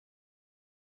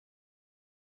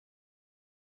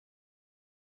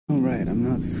Alright, I'm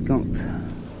not skunked.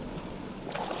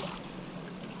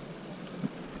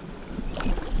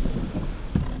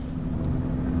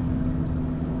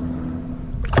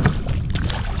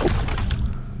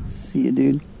 See you,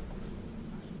 dude.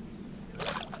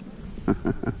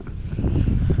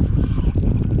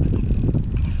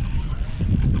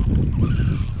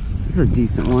 This is a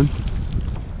decent one.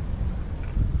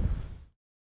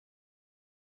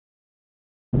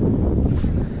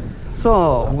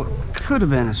 So, what could have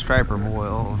been a striper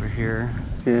boil over here.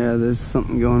 Yeah, there's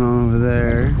something going on over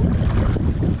there.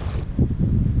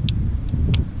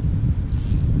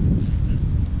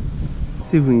 Let's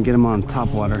see if we can get him on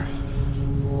topwater.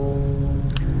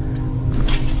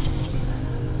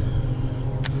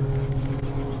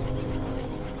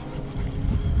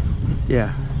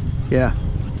 Yeah, yeah.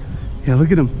 Yeah,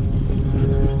 look at him.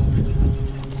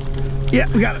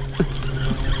 Yeah, we got it.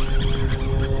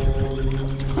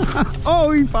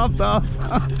 Oh, he popped off.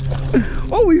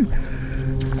 Oh, he's...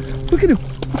 Look at him.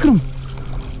 Look at him.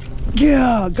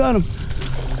 Yeah, got him.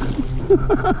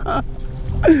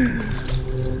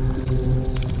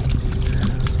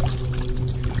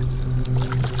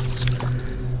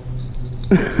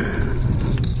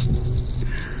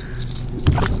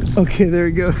 Okay, there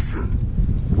he goes.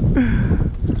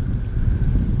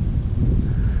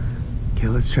 Okay,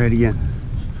 let's try it again.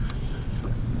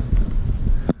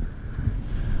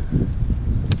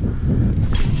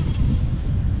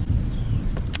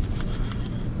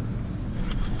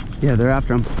 Yeah, they're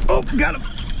after him. Oh, got him.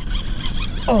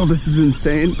 Oh, this is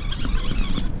insane.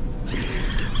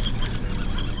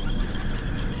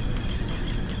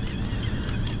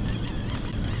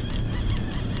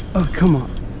 Oh, come on.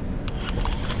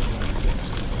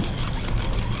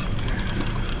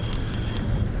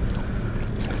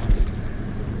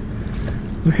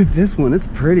 Look at this one, it's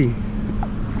pretty.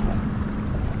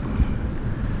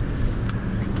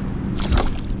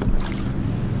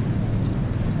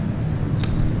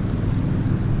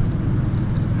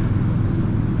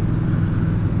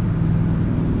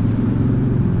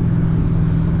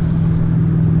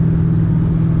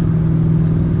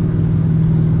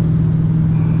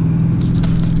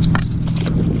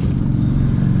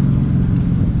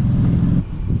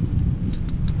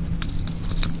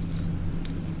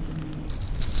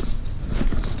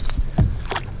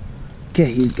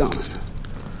 Okay, he's gone.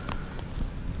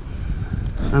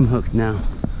 I'm hooked now.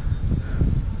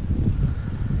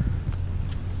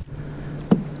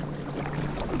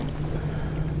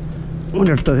 I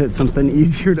wonder if they'll hit something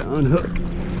easier to unhook.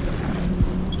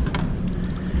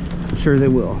 I'm sure they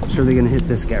will. I'm sure they're gonna hit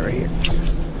this guy right here.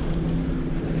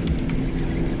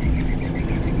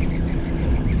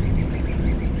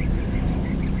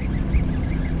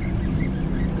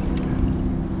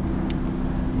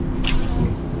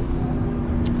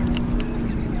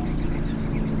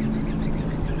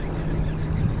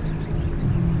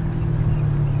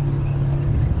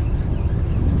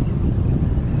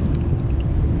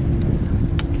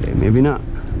 Maybe not.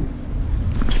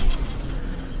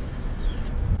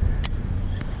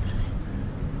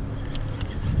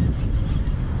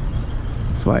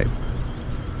 Swipe.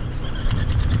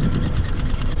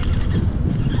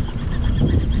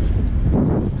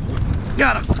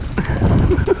 Got him.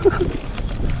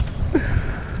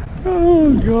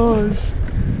 Oh gosh.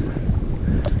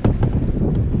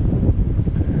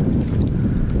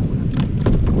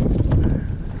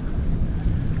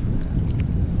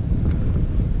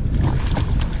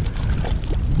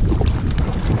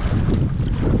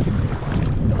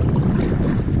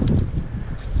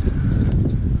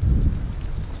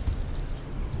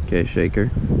 Okay, shaker.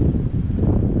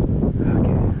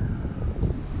 Okay.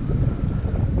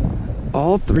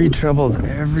 All three trebles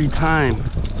every time.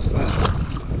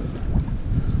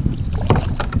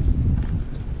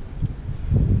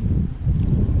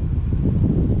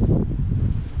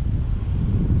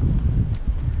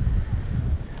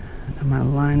 And my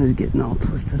line is getting all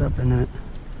twisted up in it.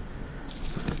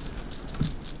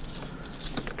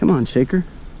 Come on, shaker.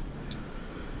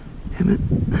 Damn it.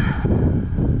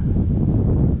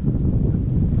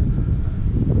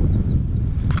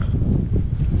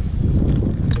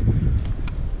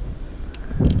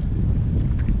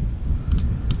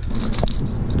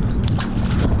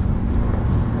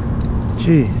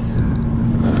 Jeez.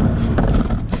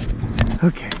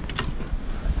 Okay.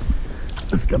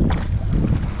 Let's go.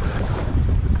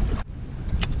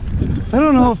 I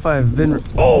don't know if I've been...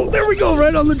 Oh, there we go,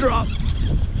 right on the drop.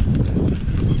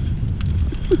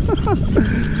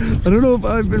 I don't know if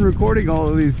I've been recording all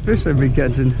of these fish I've been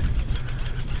catching.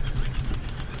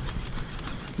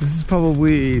 This is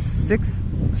probably 6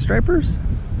 stripers.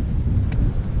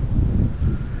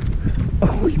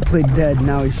 Oh, he played dead.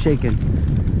 Now he's shaking.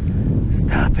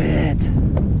 Stop it.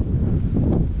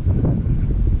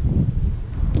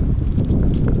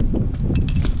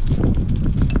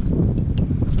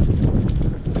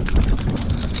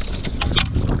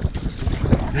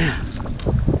 Man,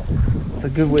 it's a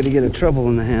good way to get a treble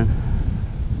in the hand.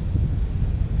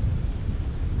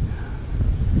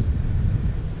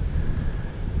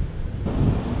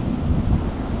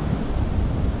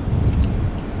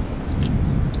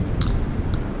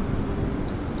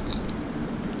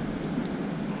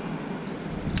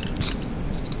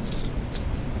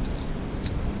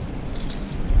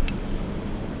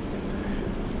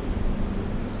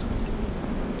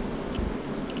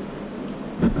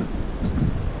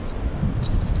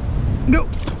 Go.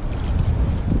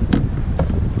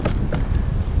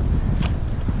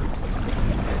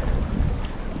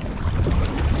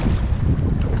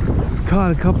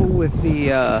 Caught a couple with the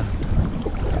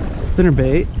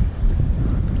spinnerbait.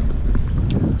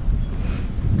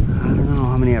 I don't know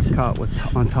how many I've caught with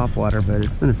on topwater, but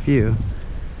it's been a few.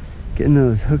 Getting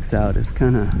those hooks out is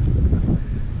kind of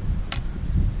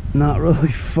not really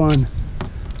fun.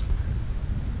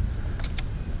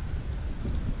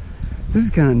 This is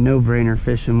kind of no-brainer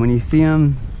fishing. When you see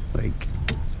them, like,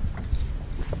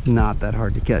 it's not that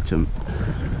hard to catch them.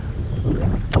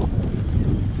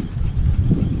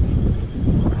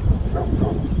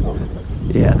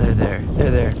 Yeah, they're there.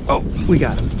 They're there. Oh, we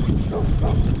got him.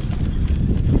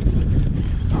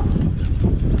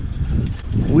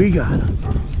 We got him.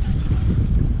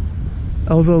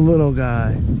 Oh, the little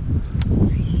guy.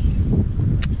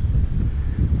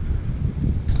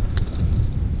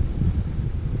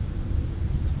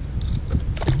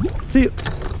 See you.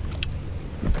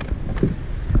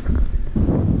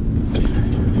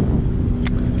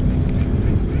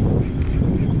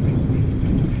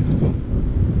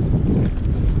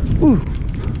 Ooh.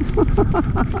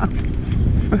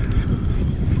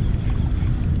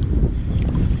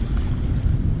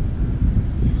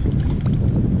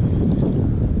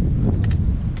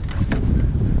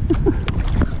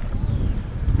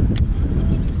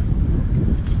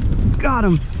 Got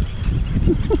him.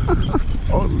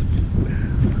 Oh.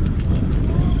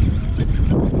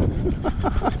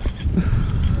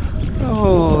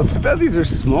 Oh, too bad these are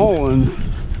small ones.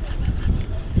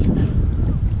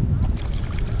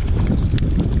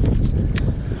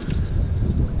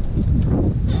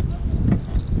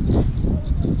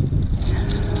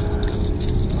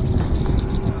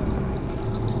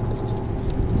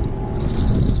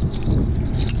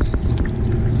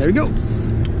 There he goes.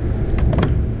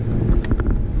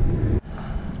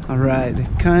 All right, they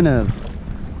kind of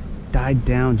died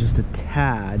down just a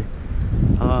tad.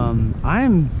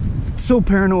 I'm so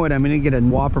paranoid I'm gonna get a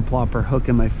whopper plopper hook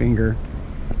in my finger.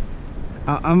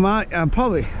 I'm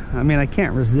probably, I mean, I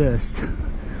can't resist,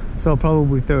 so I'll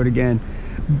probably throw it again.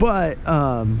 But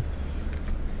I've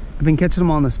been catching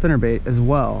them on the spinnerbait as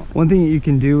well. One thing you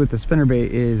can do with the spinnerbait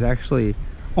is actually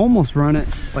almost run it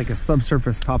like a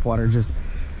subsurface topwater, just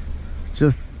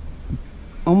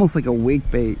almost like a wake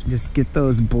bait. Just get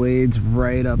those blades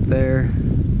right up there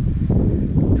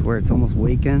to where it's almost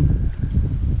waking.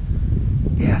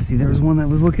 Yeah, see, there was one that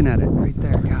was looking at it right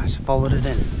there. Gosh, I followed it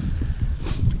in.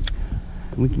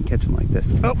 We can catch them like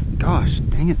this. Oh, gosh,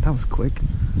 dang it, that was quick.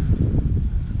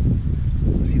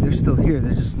 See, they're still here.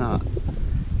 They're just not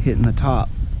hitting the top.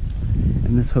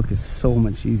 And this hook is so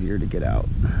much easier to get out.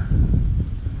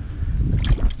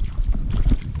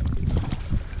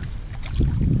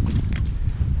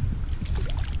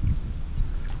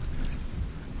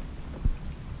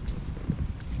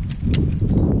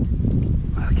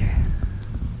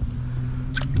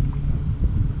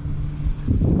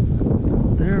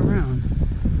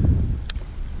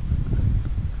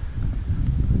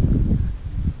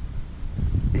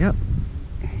 Yep,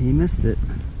 he missed it.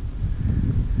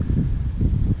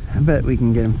 I bet we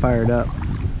can get him fired up.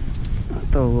 I'll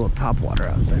throw a little topwater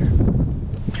out there.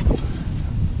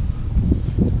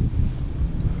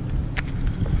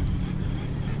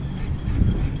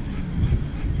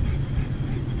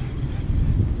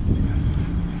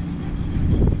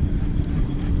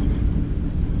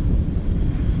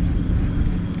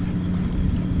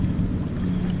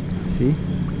 See,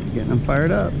 getting them fired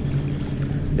up.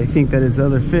 They think that it's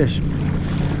other fish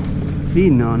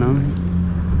feeding on them.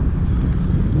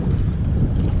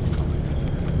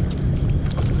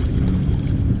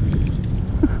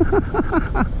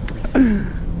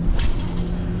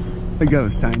 The guy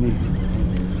was tiny.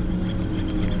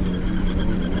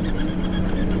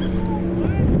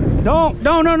 No.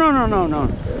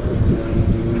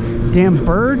 Damn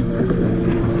bird.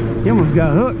 He almost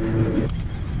got hooked.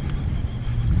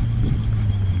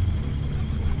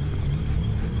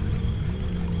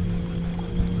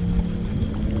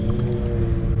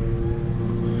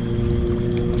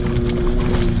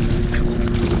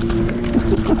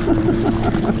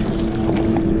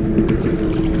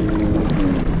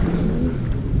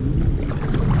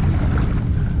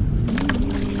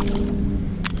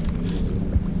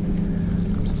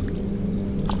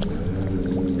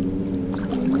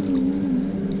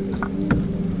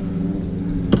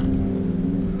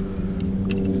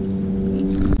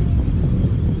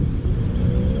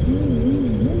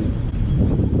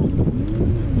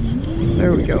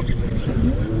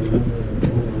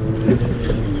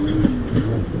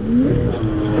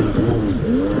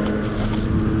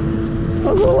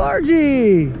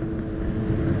 largie.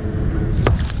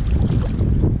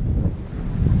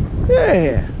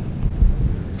 Yeah.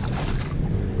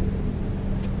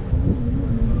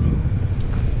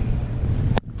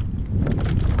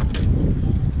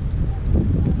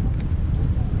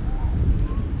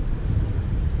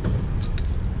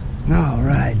 All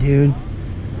right, dude.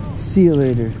 See you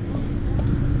later.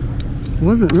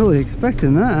 Wasn't really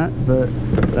expecting that, but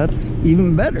that's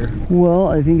even better. Well,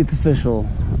 I think it's official.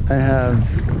 I have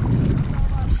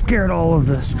scared all of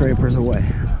the stripers away.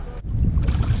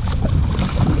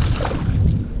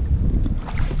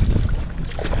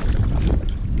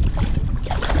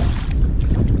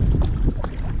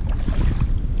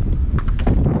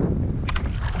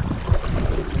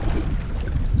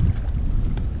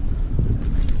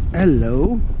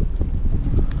 Hello.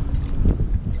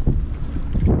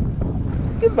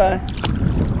 Goodbye.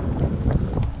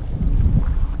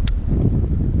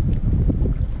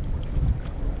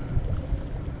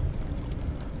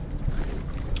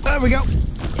 There we go.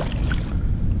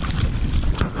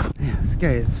 Man, this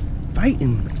guy is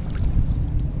fighting.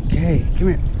 Okay, come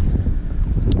here.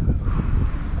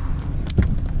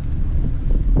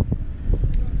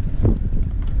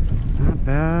 Not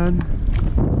bad.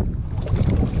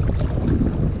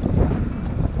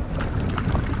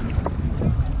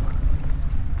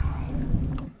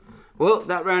 Well,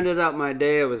 that rounded out my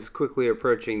day. I was quickly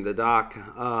approaching the dock.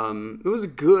 It was a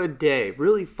good day,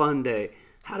 really fun day.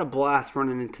 Had a blast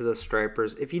running into the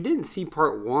stripers. If you didn't see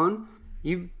part one,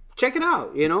 you check it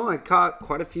out. You know, I caught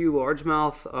quite a few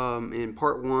largemouth in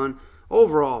part one.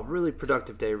 Overall, really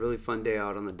productive day, really fun day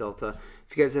out on the Delta.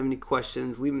 If you guys have any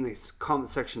questions, leave them in the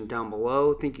comment section down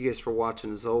below. Thank you guys for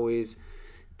watching as always.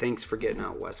 Thanks for getting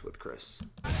out west with Chris.